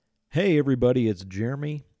Hey everybody, it's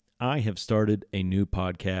Jeremy. I have started a new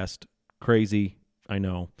podcast. Crazy, I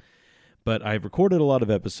know. But I've recorded a lot of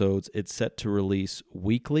episodes. It's set to release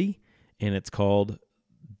weekly, and it's called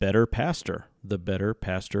Better Pastor, the Better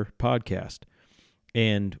Pastor Podcast.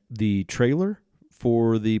 And the trailer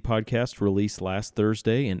for the podcast released last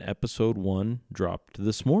Thursday, and episode 1 dropped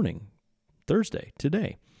this morning, Thursday,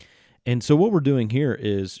 today. And so what we're doing here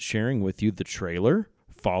is sharing with you the trailer,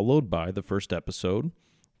 followed by the first episode,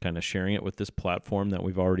 kind of sharing it with this platform that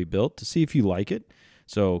we've already built to see if you like it.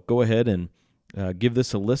 So go ahead and give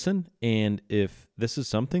this a listen. And if this is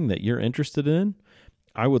something that you're interested in,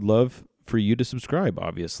 I would love for you to subscribe,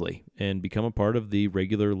 obviously, and become a part of the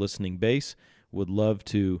regular listening base. Would love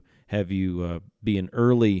to have you be an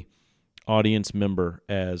early audience member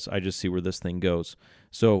as I just see where this thing goes.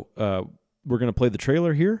 So we're going to play the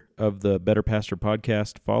trailer here of the Better Pastor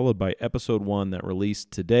Podcast, followed by episode 1 that released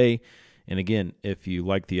today. And again, if you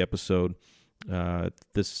like the episode,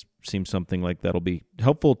 this seems something like that'll be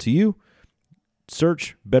helpful to you.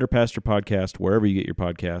 Search Better Pastor Podcast wherever you get your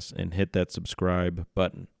podcasts and hit that subscribe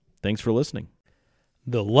button. Thanks for listening.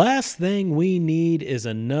 The last thing we need is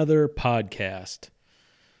another podcast.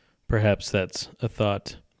 Perhaps that's a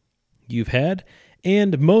thought you've had.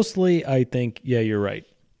 And mostly, I think, yeah, you're right.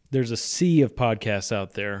 There's a sea of podcasts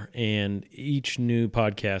out there, and each new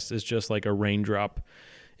podcast is just like a raindrop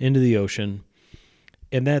into the ocean.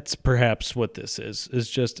 And that's perhaps what this is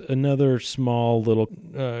just another small little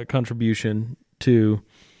contribution to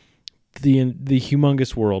the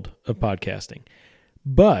humongous world of podcasting.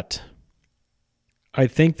 But I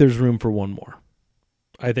think there's room for one more.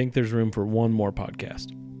 I think there's room for one more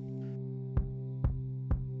podcast.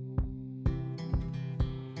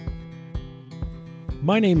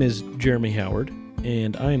 My name is Jeremy Howard,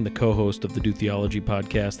 and I am the co-host of the Do Theology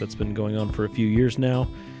podcast that's been going on for a few years now,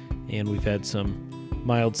 and we've had some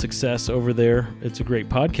mild success over there. It's a great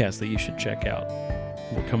podcast that you should check out.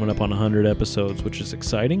 We're coming up on 100 episodes, which is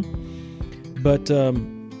exciting. But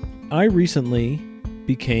I recently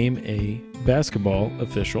became a basketball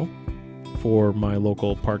official for my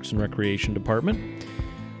local Parks and Recreation department.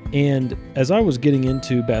 And as I was getting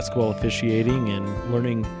into basketball officiating and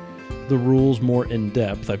learning the rules more in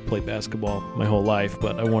depth, I've played basketball my whole life,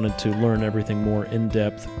 but I wanted to learn everything more in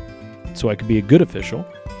depth so I could be a good official.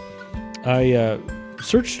 I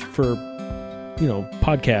searched for,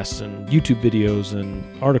 podcasts and YouTube videos and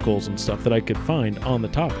articles and stuff that I could find on the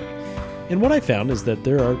topic. And what I found is that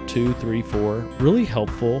there are 2, 3, 4 really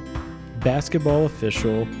helpful basketball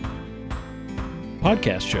official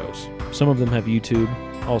podcast shows. Some of them have YouTube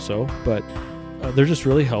also, but they're just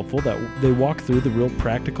really helpful that they walk through the real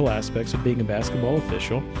practical aspects of being a basketball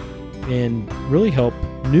official and really help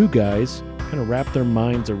new guys kind of wrap their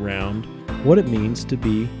minds around what it means to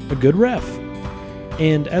be a good ref.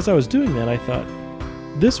 And as I was doing that, I thought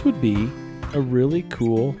this would be a really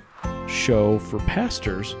cool show for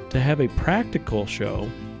pastors to have a practical show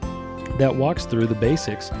that walks through the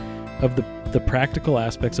basics of the practical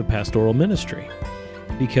aspects of pastoral ministry.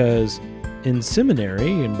 Because in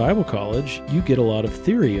seminary and Bible college, you get a lot of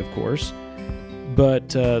theory, of course, but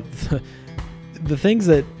the things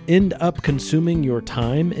that end up consuming your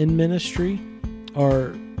time in ministry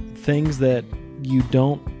are things that you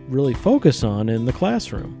don't really focus on in the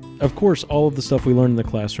classroom. Of course, all of the stuff we learn in the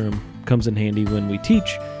classroom comes in handy when we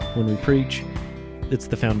teach, when we preach. It's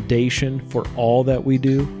the foundation for all that we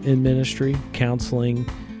do in ministry, counseling,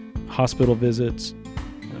 hospital visits,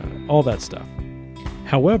 all that stuff.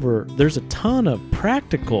 However, there's a ton of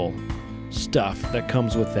practical stuff that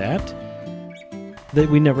comes with that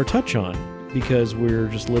we never touch on because we're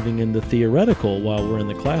just living in the theoretical while we're in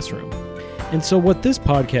the classroom. And so what this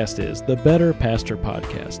podcast is, the Better Pastor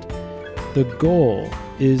Podcast, the goal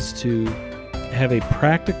is to have a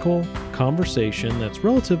practical conversation that's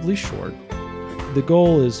relatively short. The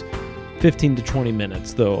goal is 15 to 20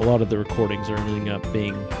 minutes, though a lot of the recordings are ending up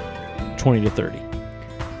being 20 to 30.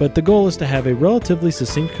 But the goal is to have a relatively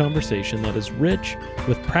succinct conversation that is rich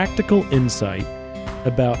with practical insight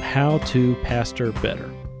about how to pastor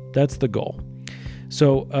better. That's the goal.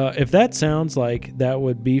 So if that sounds like that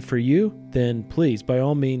would be for you, then please, by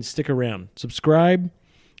all means, stick around. Subscribe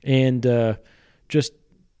and just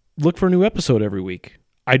look for a new episode every week.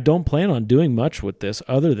 I don't plan on doing much with this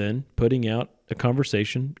other than putting out a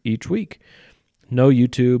conversation each week. No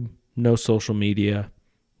YouTube, no social media,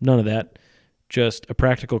 none of that. Just a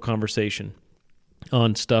practical conversation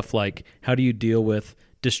on stuff like how do you deal with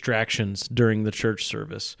distractions during the church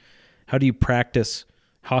service? How do you practice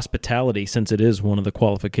hospitality, since it is one of the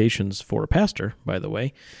qualifications for a pastor, by the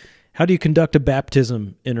way? How do you conduct a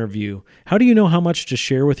baptism interview? How do you know how much to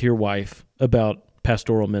share with your wife about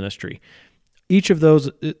pastoral ministry. Each of those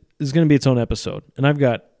is going to be its own episode, and I've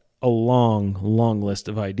got a long list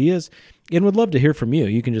of ideas and would love to hear from you.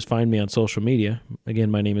 You can just find me on social media.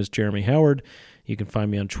 Again, my name is Jeremy Howard. You can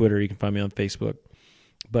find me on Twitter. You can find me on Facebook.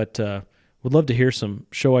 But would love to hear some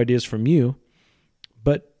show ideas from you.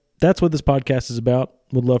 But that's what this podcast is about.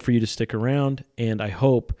 Would love for you to stick around, and I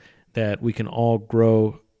hope that we can all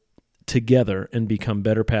grow together and become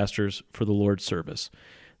better pastors for the Lord's service.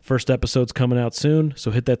 First episode's coming out soon,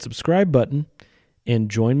 so hit that subscribe button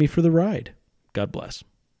and join me for the ride. God bless.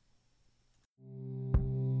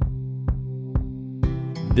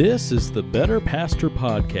 This is the Better Pastor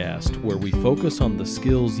Podcast, where we focus on the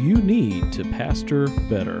skills you need to pastor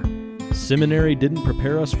better. Seminary didn't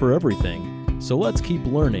prepare us for everything, so let's keep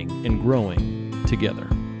learning and growing together.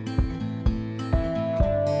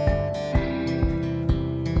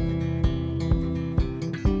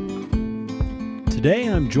 Today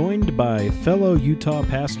I'm joined by fellow Utah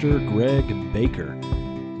pastor Greg Baker.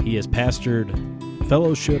 He has pastored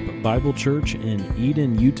Fellowship Bible Church in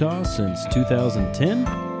Eden, Utah since 2010,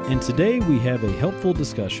 and today we have a helpful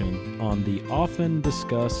discussion on the often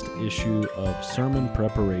discussed issue of sermon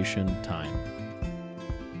preparation time.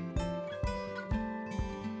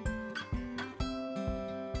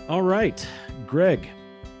 All right, Greg,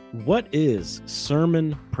 what is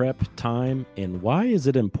sermon prep time and why is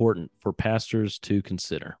it important for pastors to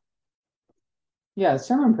consider? Yeah,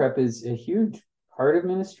 sermon prep is a huge part of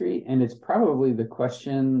ministry, and it's probably the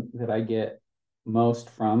question that I get most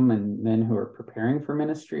from men who are preparing for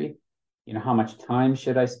ministry. You know, how much time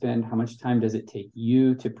should I spend? How much time does it take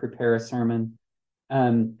you to prepare a sermon?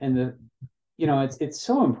 It's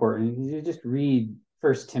so important. You just read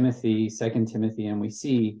 1 Timothy, 2 Timothy, and we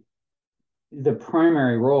see the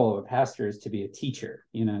primary role of a pastor is to be a teacher,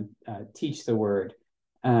 teach the word,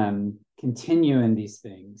 continue in these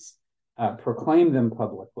things, proclaim them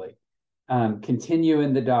publicly, continue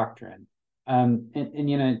in the doctrine.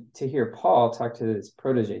 To hear Paul talk to his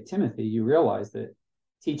protege Timothy, you realize that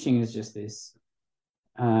teaching is just this,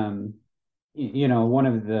 one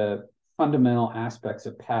of the fundamental aspects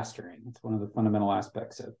of pastoring. It's one of the fundamental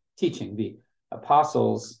aspects of teaching. The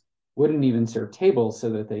apostles wouldn't even serve tables so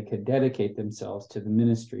that they could dedicate themselves to the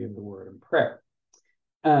ministry of the word and prayer.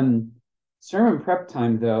 Sermon prep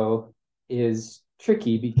time, though, is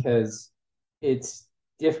tricky because it's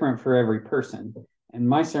different for every person. And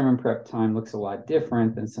my sermon prep time looks a lot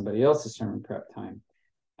different than somebody else's sermon prep time.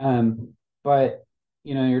 But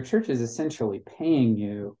your church is essentially paying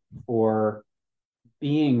you for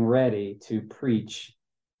being ready to preach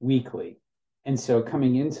weekly. And so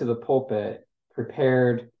coming into the pulpit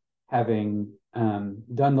prepared, having done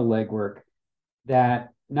the legwork,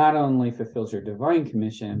 that not only fulfills your divine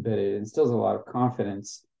commission, but it instills a lot of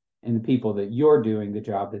confidence in the people that you're doing the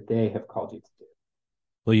job that they have called you to do.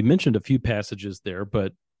 Well, you mentioned a few passages there,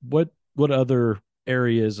 but what other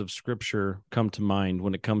areas of Scripture come to mind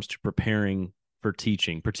when it comes to preparing for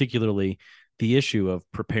teaching, particularly the issue of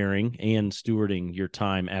preparing and stewarding your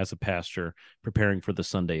time as a pastor, preparing for the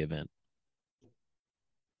Sunday event?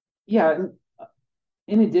 Yeah,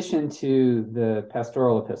 in addition to the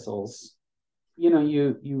pastoral epistles, you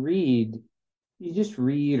just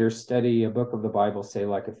read or study a book of the Bible, say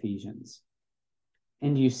like Ephesians,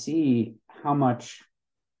 and you see how much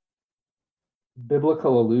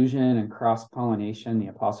biblical allusion and cross-pollination the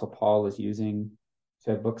Apostle Paul is using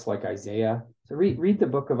to books like Isaiah. So read the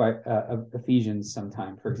book of Ephesians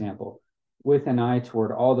sometime, for example, with an eye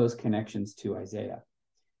toward all those connections to Isaiah.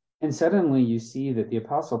 And suddenly you see that the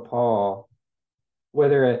Apostle Paul,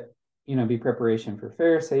 whether it be preparation for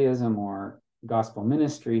Pharisaism or gospel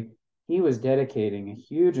ministry, he was dedicating a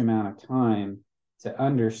huge amount of time to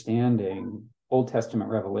understanding Old Testament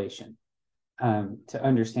revelation, to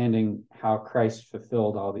understanding how Christ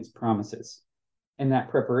fulfilled all these promises. And that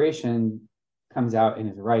preparation comes out in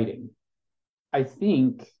his writing. I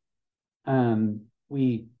think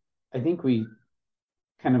we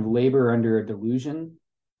kind of labor under a delusion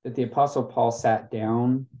that the Apostle Paul sat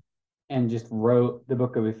down and just wrote the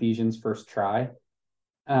book of Ephesians first try,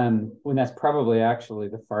 when that's probably actually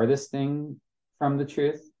the farthest thing from the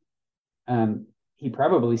truth. He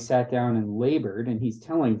probably sat down and labored, and he's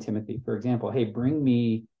telling Timothy, for example, hey, bring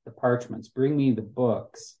me the parchments, bring me the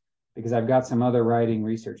books, because I've got some other writing,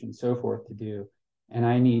 research, and so forth to do, and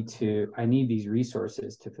I need these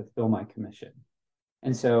resources to fulfill my commission.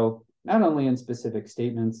 And so not only in specific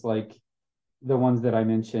statements like the ones that I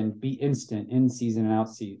mentioned, be instant in season and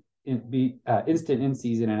out season, instant in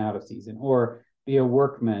season and out of season, or be a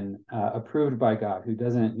workman approved by God who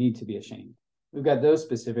doesn't need to be ashamed. We've got those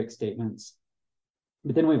specific statements,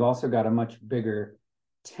 but then we've also got a much bigger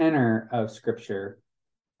tenor of scripture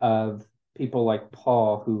of people like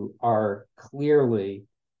Paul who are clearly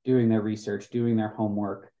doing their research, doing their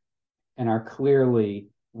homework, and are clearly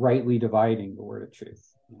rightly dividing the word of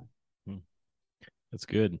truth. Yeah. That's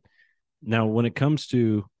good. Now, when it comes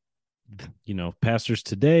to, pastors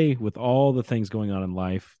today, with all the things going on in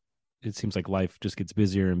life, it seems like life just gets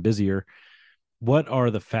busier and busier. What are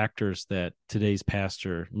the factors that today's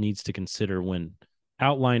pastor needs to consider when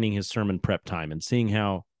outlining his sermon prep time and seeing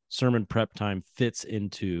how sermon prep time fits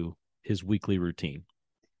into his weekly routine?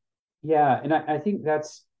 Yeah, and I think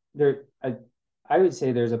that's there. I would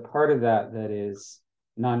say there's a part of that that is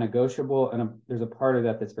non-negotiable, and there's a part of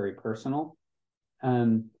that that's very personal.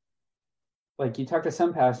 Like you talk to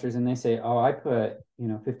some pastors and they say, oh, I put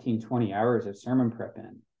 15, 20 hours of sermon prep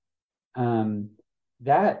in.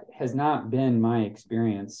 That has not been my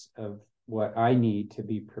experience of what I need to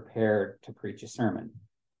be prepared to preach a sermon.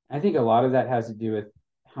 I think a lot of that has to do with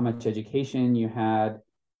how much education you had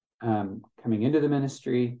coming into the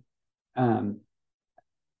ministry.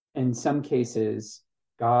 In some cases,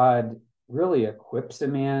 God really equips a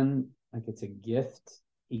man like it's a gift.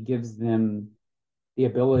 He gives them the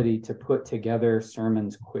ability to put together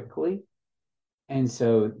sermons quickly. And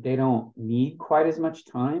so they don't need quite as much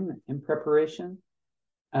time in preparation.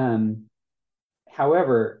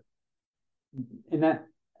 However,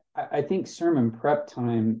 I think sermon prep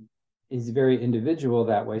time is very individual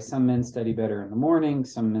that way. Some men study better in the morning,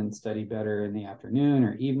 some men study better in the afternoon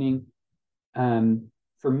or evening.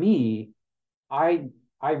 For me, I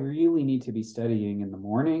really need to be studying in the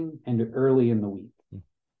morning and early in the week.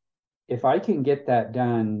 If I can get that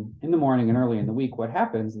done in the morning and early in the week, what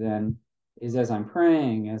happens then is as I'm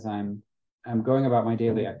praying, as I'm going about my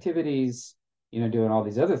daily activities, doing all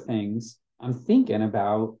these other things, I'm thinking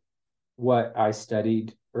about what I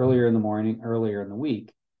studied earlier in the morning, earlier in the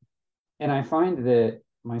week. And I find that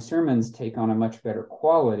my sermons take on a much better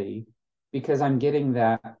quality because I'm getting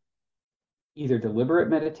that either deliberate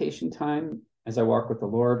meditation time as I walk with the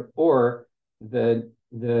Lord, or the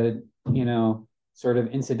sort of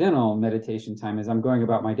incidental meditation time as I'm going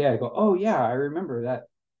about my day. I go, oh yeah, I remember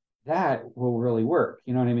that will really work.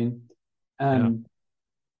 You know what I mean?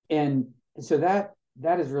 And so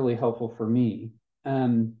that is really helpful for me.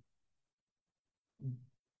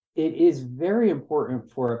 It is very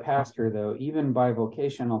important for a pastor, though, even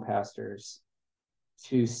bivocational pastors,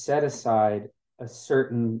 to set aside a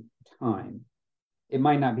certain time. It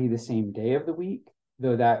might not be the same day of the week,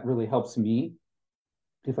 though that really helps me.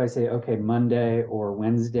 If I say, okay, Monday or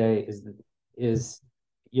Wednesday is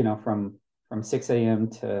from 6 a.m.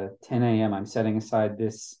 to 10 a.m., I'm setting aside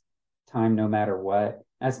this time no matter what.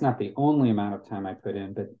 That's not the only amount of time I put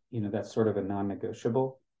in, but that's sort of a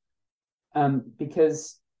non-negotiable.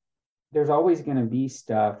 Because there's always going to be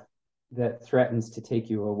stuff that threatens to take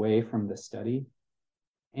you away from the study.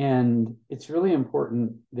 And it's really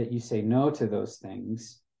important that you say no to those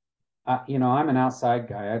things. I'm an outside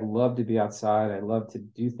guy. I love to be outside. I love to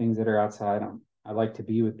do things that are outside. I like to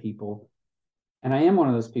be with people. And I am one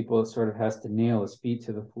of those people that sort of has to nail his feet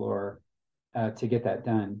to the floor to get that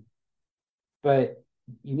done. But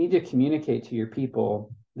you need to communicate to your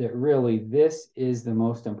people that really this is the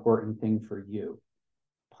most important thing for you.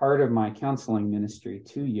 Part of my counseling ministry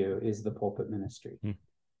to you is the pulpit ministry.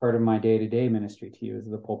 Part of my day-to-day ministry to you is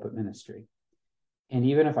the pulpit ministry. And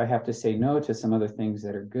even if I have to say no to some other things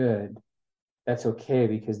that are good, that's okay,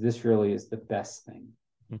 because this really is the best thing.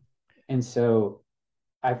 And so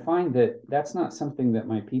I find that that's not something that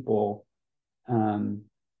my people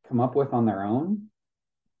come up with on their own.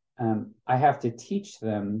 I have to teach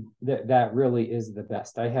them that really is the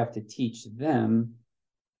best. I have to teach them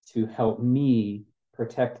to help me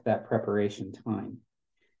protect that preparation time.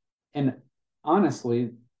 And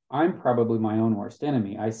honestly, I'm probably my own worst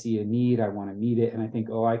enemy. I see a need, I want to meet it, and I think,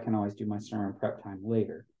 oh, I can always do my sermon prep time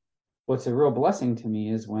later. What's a real blessing to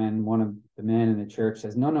me is when one of the men in the church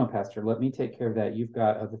says, no, Pastor, let me take care of that. You've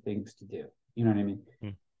got other things to do. You know what I mean?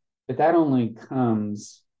 But that only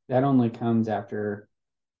comes after,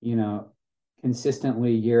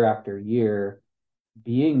 consistently year after year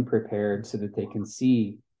being prepared so that they can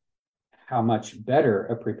see how much better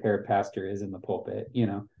a prepared pastor is in the pulpit,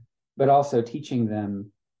 but also teaching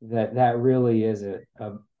them that really is a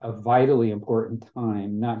vitally important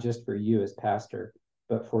time, not just for you as pastor,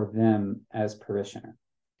 but for them as parishioner.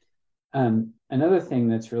 Another thing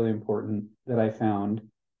that's really important that I found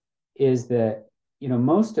is that,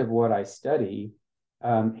 most of what I study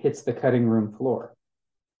hits the cutting room floor,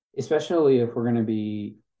 especially if we're going to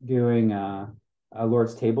be doing a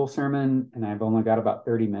Lord's Table sermon and I've only got about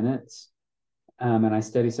 30 minutes and I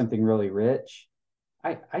study something really rich.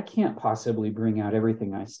 I can't possibly bring out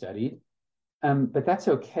everything I studied. But that's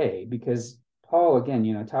okay, because Paul,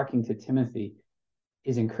 again, talking to Timothy,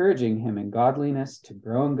 is encouraging him in godliness, to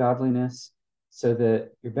grow in godliness, so that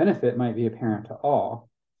your benefit might be apparent to all.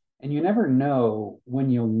 And you never know when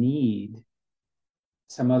you'll need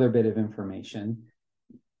some other bit of information.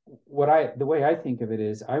 The way I think of it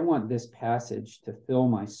is, I want this passage to fill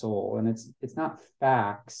my soul, and it's not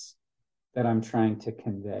facts that I'm trying to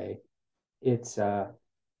convey. It's a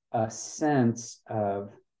sense of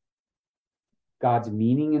God's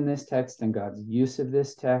meaning in this text and God's use of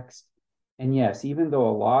this text. And yes, even though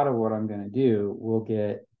a lot of what I'm going to do will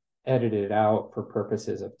get edited out for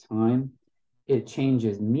purposes of time, it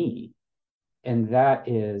changes me. And that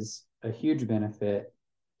is a huge benefit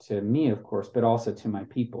to me, of course, but also to my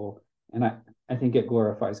people. And I think it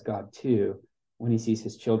glorifies God too, when he sees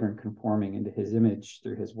his children conforming into his image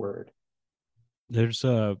through his word. There's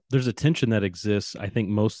a tension that exists, I think,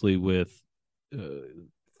 mostly with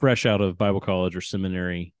fresh out of Bible college or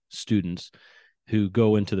seminary students who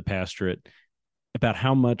go into the pastorate, about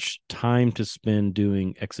how much time to spend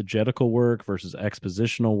doing exegetical work versus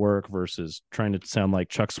expositional work versus trying to sound like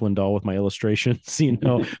Chuck Swindoll with my illustrations,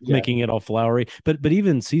 yeah. Making it all flowery. But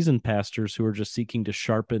even seasoned pastors who are just seeking to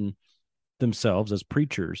sharpen themselves as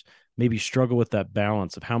preachers maybe struggle with that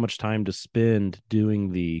balance of how much time to spend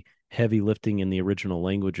doing the heavy lifting in the original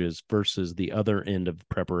languages versus the other end of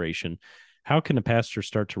preparation. How can a pastor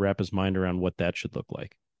start to wrap his mind around what that should look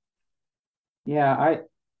like? Yeah,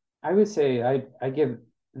 I would say I give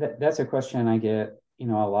that's a question I get, a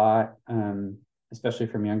lot, especially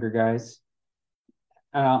from younger guys.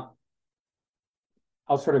 And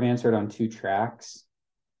I'll sort of answer it on two tracks.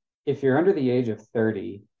 If you're under the age of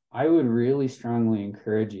 30, I would really strongly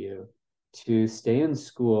encourage you to stay in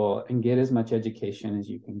school and get as much education as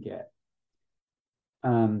you can get.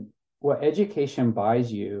 What education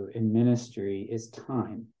buys you in ministry is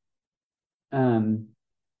time.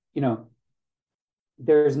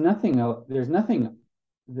 There's nothing,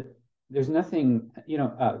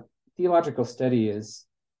 theological study is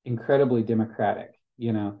incredibly democratic.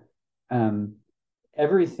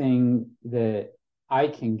 Everything that I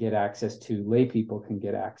can get access to, lay people can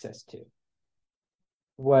get access to.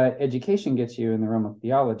 What education gets you in the realm of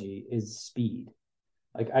theology is speed.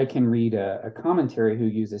 Like, I can read a commentary who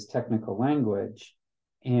uses technical language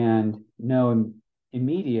and know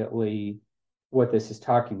immediately what this is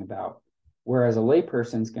talking about. Whereas a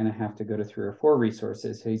layperson's going to have to go to 3 or 4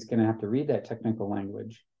 resources. So he's going to have to read that technical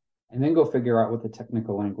language and then go figure out what the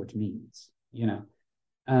technical language means.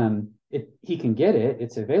 If he can get it,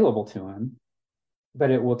 it's available to him,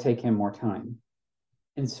 but it will take him more time.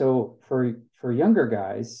 And so for younger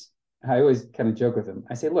guys, I always kind of joke with them.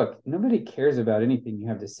 I say, look, nobody cares about anything you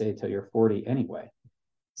have to say till you're 40 anyway.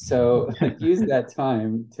 So use that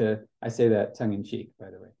time I say that tongue in cheek, by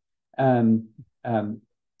the way.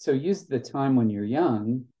 So use the time when you're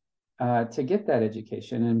young to get that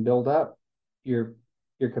education and build up your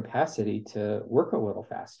capacity to work a little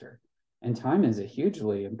faster. And time is a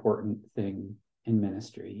hugely important thing in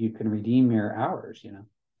ministry. You can redeem your hours,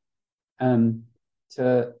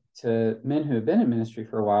 To men who have been in ministry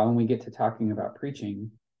for a while, and we get to talking about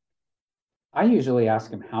preaching, I usually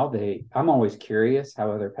ask them I'm always curious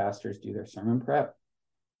how other pastors do their sermon prep.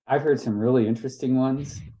 I've heard some really interesting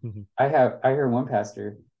ones. I heard one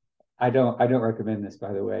pastor, I don't recommend this,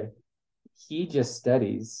 by the way. He just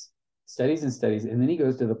studies, and then he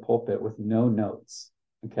goes to the pulpit with no notes.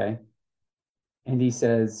 Okay. And he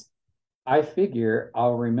says, I figure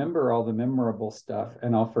I'll remember all the memorable stuff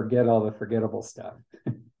and I'll forget all the forgettable stuff.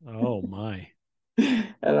 Oh my.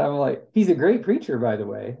 And I'm like, he's a great preacher, by the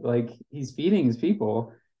way. Like, he's feeding his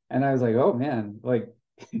people. And I was like, oh man, like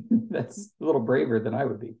that's a little braver than I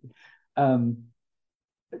would be.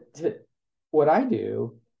 What I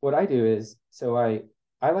do is, so I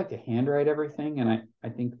like to handwrite everything. And I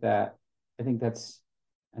think that's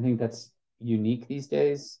unique these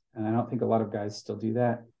days. And I don't think a lot of guys still do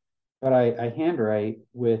that, but I handwrite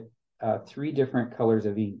with 3 different colors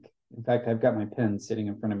of ink. In fact, I've got my pen sitting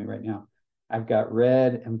in front of me right now. I've got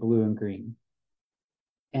red and blue and green.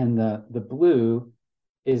 And the blue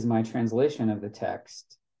is my translation of the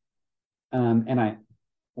text. And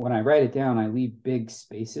when I write it down, I leave big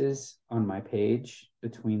spaces on my page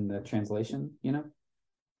between the translation,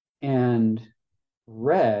 and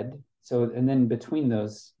red. And then between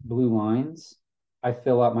those blue lines, I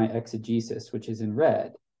fill out my exegesis, which is in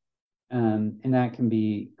red. And that can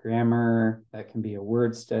be grammar, that can be a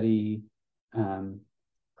word study,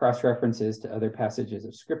 cross references to other passages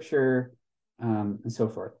of scripture, and so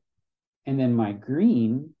forth. And then my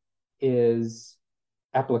green is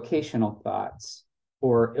applicational thoughts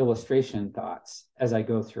or illustration thoughts as I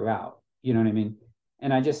go throughout. You know what I mean?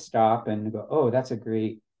 And I just stop and go, oh, that's a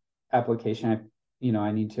great application.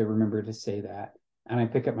 I need to remember to say that. And I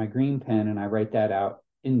pick up my green pen and I write that out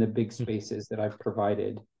in the big spaces that I've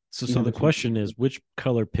provided. So the question is, which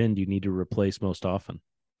color pen do you need to replace most often?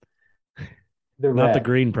 The Not red. the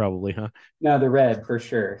green, probably, huh? No, the red for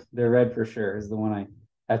sure. The red for sure is the one I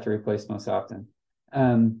have to replace most often.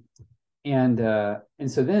 And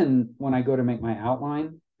so then when I go to make my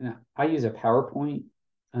outline, I use a PowerPoint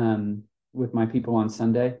with my people on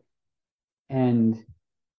Sunday, and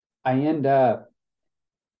I end up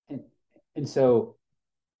and so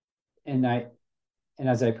and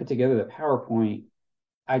as I put together the PowerPoint,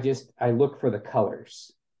 I look for the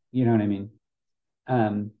colors. You know what I mean?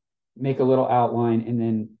 Make a little outline, and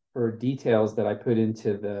then for details that I put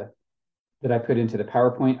into the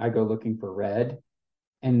PowerPoint, I go looking for red.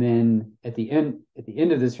 And then at the end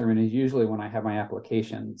of the sermon is usually when I have my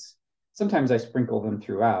applications. Sometimes I sprinkle them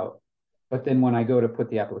throughout, but then when I go to put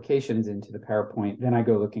the applications into the PowerPoint, then I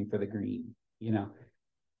go looking for the green,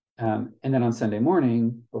 and then on Sunday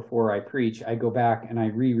morning before I preach, I go back and I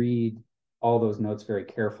reread all those notes very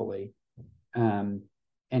carefully.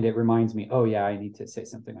 And it reminds me, oh yeah, I need to say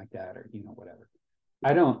something like that, or, whatever.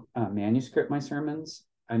 I don't manuscript my sermons.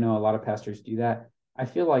 I know a lot of pastors do that. I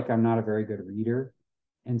feel like I'm not a very good reader.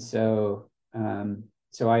 And so I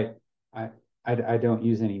don't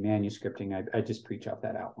use any manuscripting. I just preach off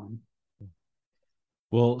that outline.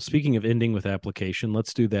 Well, speaking of ending with application,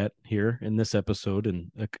 let's do that here in this episode,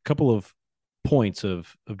 and a couple of points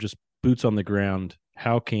of just boots on the ground.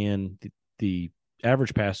 How can the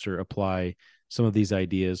average pastor apply some of these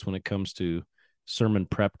ideas when it comes to sermon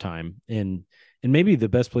prep time? And maybe the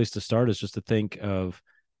best place to start is just to think of,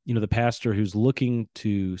 the pastor who's looking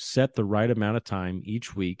to set the right amount of time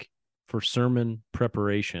each week for sermon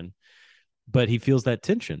preparation, but he feels that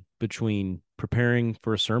tension between preparing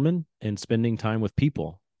for a sermon and spending time with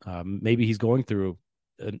people. Maybe he's going through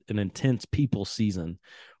an intense people season,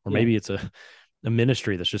 or maybe it's a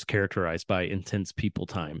ministry that's just characterized by intense people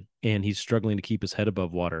time, and he's struggling to keep his head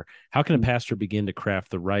above water. How can a pastor begin to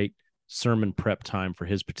craft the right sermon prep time for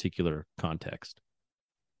his particular context?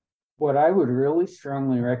 What I would really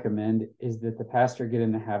strongly recommend is that the pastor get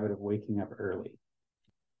in the habit of waking up early.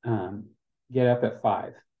 Get up at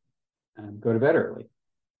 5. Go to bed early.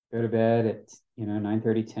 Go to bed at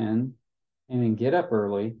 9:30, 10, and then get up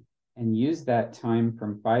early and use that time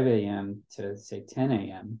from 5 a.m. to say 10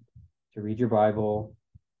 a.m. to read your Bible,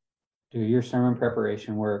 do your sermon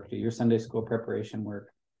preparation work, do your Sunday school preparation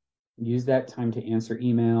work. Use that time to answer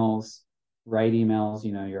emails, write emails,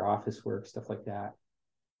 your office work, stuff like that.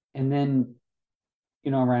 And then,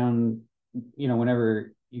 around,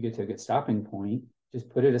 whenever you get to a good stopping point, just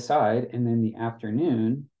put it aside. And then the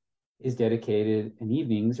afternoon is dedicated, and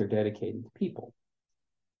evenings are dedicated to people.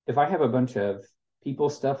 If I have a bunch of people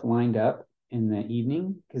stuff lined up in the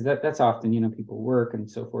evening, because that's often, people work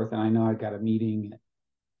and so forth, and I know I've got a meeting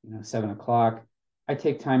at 7:00, I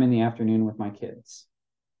take time in the afternoon with my kids,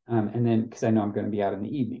 and then because I know I'm going to be out in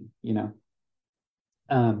the evening,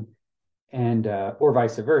 or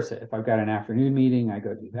vice versa. If I've got an afternoon meeting, I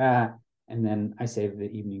go do that, and then I save the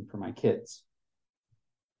evening for my kids.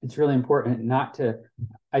 It's really important not to,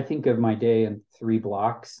 I think of my day in 3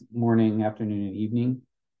 blocks, morning, afternoon, and evening.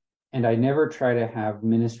 And I never try to have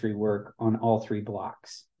ministry work on all 3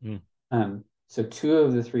 blocks. So 2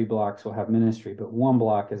 of the 3 blocks will have ministry, but 1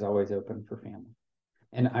 block is always open for family.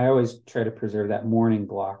 And I always try to preserve that morning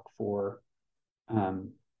block for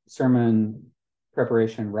sermon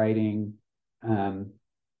preparation, writing,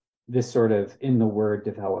 this sort of in the word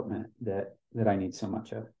development that I need so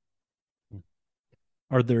much of.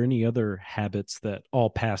 Are there any other habits that all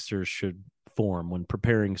pastors should form when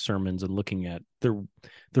preparing sermons and looking at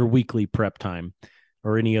their weekly prep time,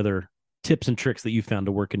 or any other tips and tricks that you found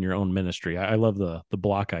to work in your own ministry? I love the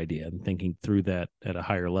block idea and thinking through that at a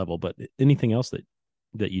higher level, but anything else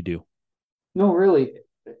that you do? No, really,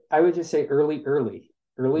 I would just say early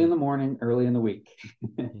in the morning, early in the week.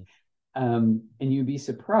 And you'd be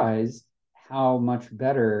surprised how much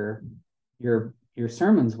better your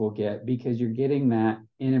sermons will get, because you're getting that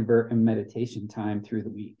inadvertent meditation time through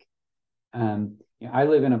the week. I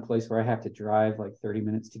live in a place where I have to drive like 30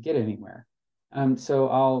 minutes to get anywhere.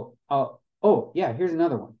 So here's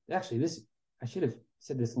another one. Actually, I should have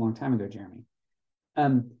said this a long time ago, Jeremy.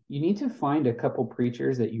 You need to find a couple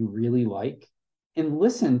preachers that you really like and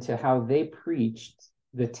listen to how they preached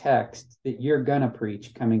the text that you're gonna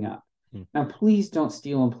preach coming up. Now, please don't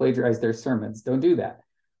steal and plagiarize their sermons. Don't do that.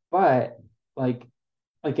 But like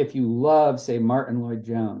if you love, say, Martin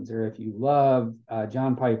Lloyd-Jones, or if you love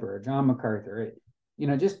John Piper or John MacArthur,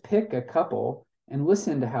 just pick a couple and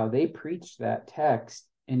listen to how they preach that text,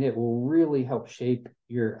 and it will really help shape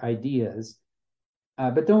your ideas.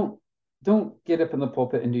 But don't get up in the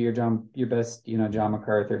pulpit and do your best, John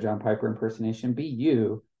MacArthur, John Piper impersonation. Be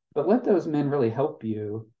you, but let those men really help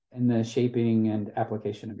you in the shaping and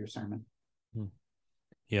application of your sermon.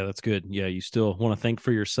 Yeah, that's good. Yeah, you still want to think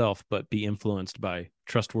for yourself, but be influenced by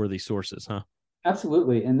trustworthy sources, huh?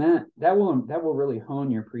 Absolutely, and that will really hone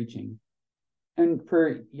your preaching. And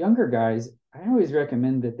for younger guys, I always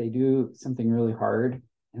recommend that they do something really hard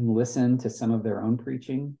and listen to some of their own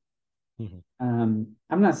preaching. I'm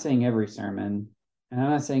not saying every sermon, and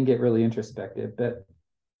I'm not saying get really introspective, but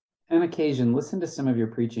on occasion, listen to some of your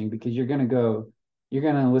preaching, because you're going to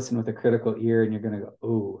listen with a critical ear, and you're going to go,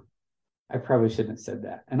 oh, I probably shouldn't have said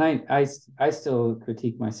that. And I still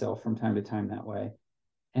critique myself from time to time that way.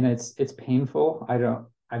 And it's painful.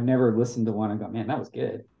 I've never listened to one and go, man, that was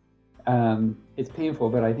good. It's painful,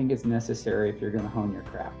 but I think it's necessary if you're going to hone your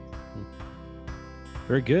craft.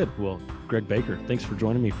 Very good. Well, Greg Baker, thanks for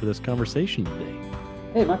joining me for this conversation today.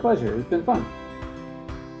 Hey, my pleasure. It's been fun.